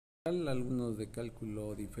Alumnos de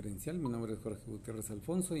cálculo diferencial, mi nombre es Jorge Gutiérrez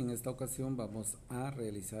Alfonso y en esta ocasión vamos a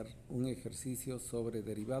realizar un ejercicio sobre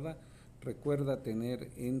derivada. Recuerda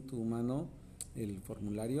tener en tu mano el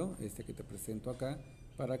formulario, que te presento acá,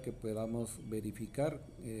 para que podamos verificar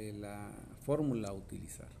la fórmula a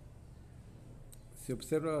utilizar. Si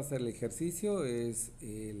observas el ejercicio es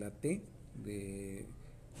la T de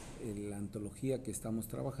la antología que estamos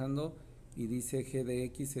trabajando y dice g de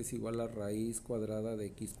x es igual a raíz cuadrada de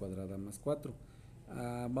x cuadrada más 4.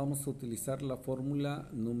 Vamos a utilizar la fórmula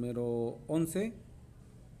número 11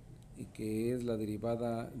 y que es la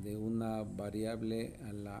derivada de una variable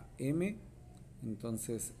a la m.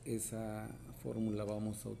 Entonces esa fórmula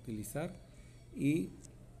vamos a utilizar y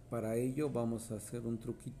para ello vamos a hacer un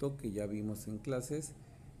truquito que ya vimos en clases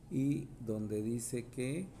y donde dice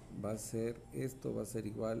que va a ser esto va a ser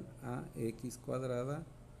igual a x cuadrada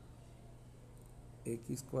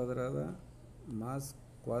más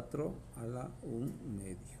 4 a la 1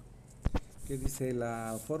 medio. ¿Qué dice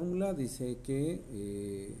la fórmula? Dice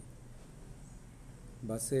que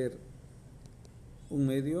va a ser 1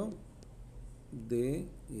 medio de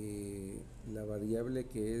la variable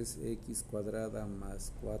que es x cuadrada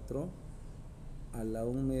más 4 a la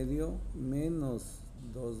 1 medio menos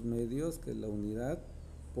 2 medios, que es la unidad,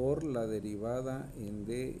 por la derivada en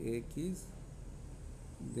dx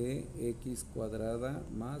de x cuadrada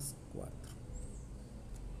más 4.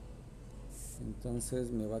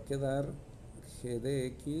 Entonces me va a quedar g de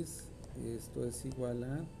x, esto es igual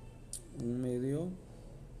a 1 medio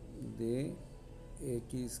de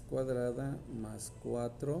x cuadrada más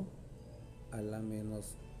 4 a la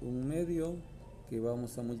menos 1 medio, que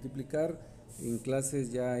vamos a multiplicar. En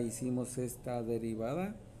clases ya hicimos esta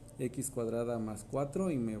derivada, x cuadrada más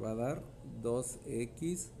 4, y me va a dar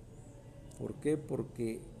 2x. ¿Por qué?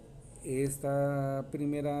 Porque esta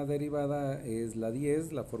primera derivada es la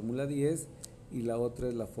 10, la fórmula 10, y la otra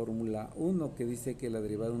es la fórmula 1, que dice que la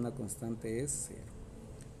derivada de una constante es 0.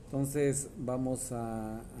 Entonces vamos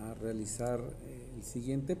a realizar el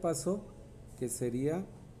siguiente paso, que sería,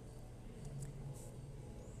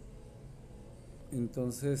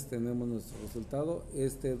 entonces tenemos nuestro resultado,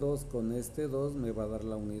 este 2 con este 2 me va a dar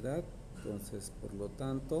la unidad, entonces por lo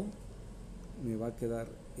tanto me va a quedar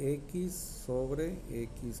x sobre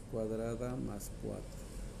x cuadrada más 4.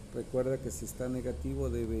 Recuerda que si está negativo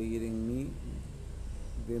debe ir en mi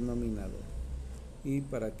denominador, y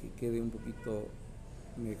para que quede un poquito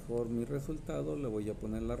mejor mi resultado le voy a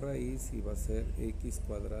poner la raíz y va a ser x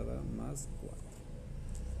cuadrada más 4.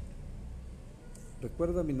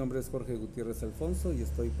 Recuerda, mi nombre es Jorge Gutiérrez Alfonso y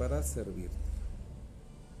estoy para servirte.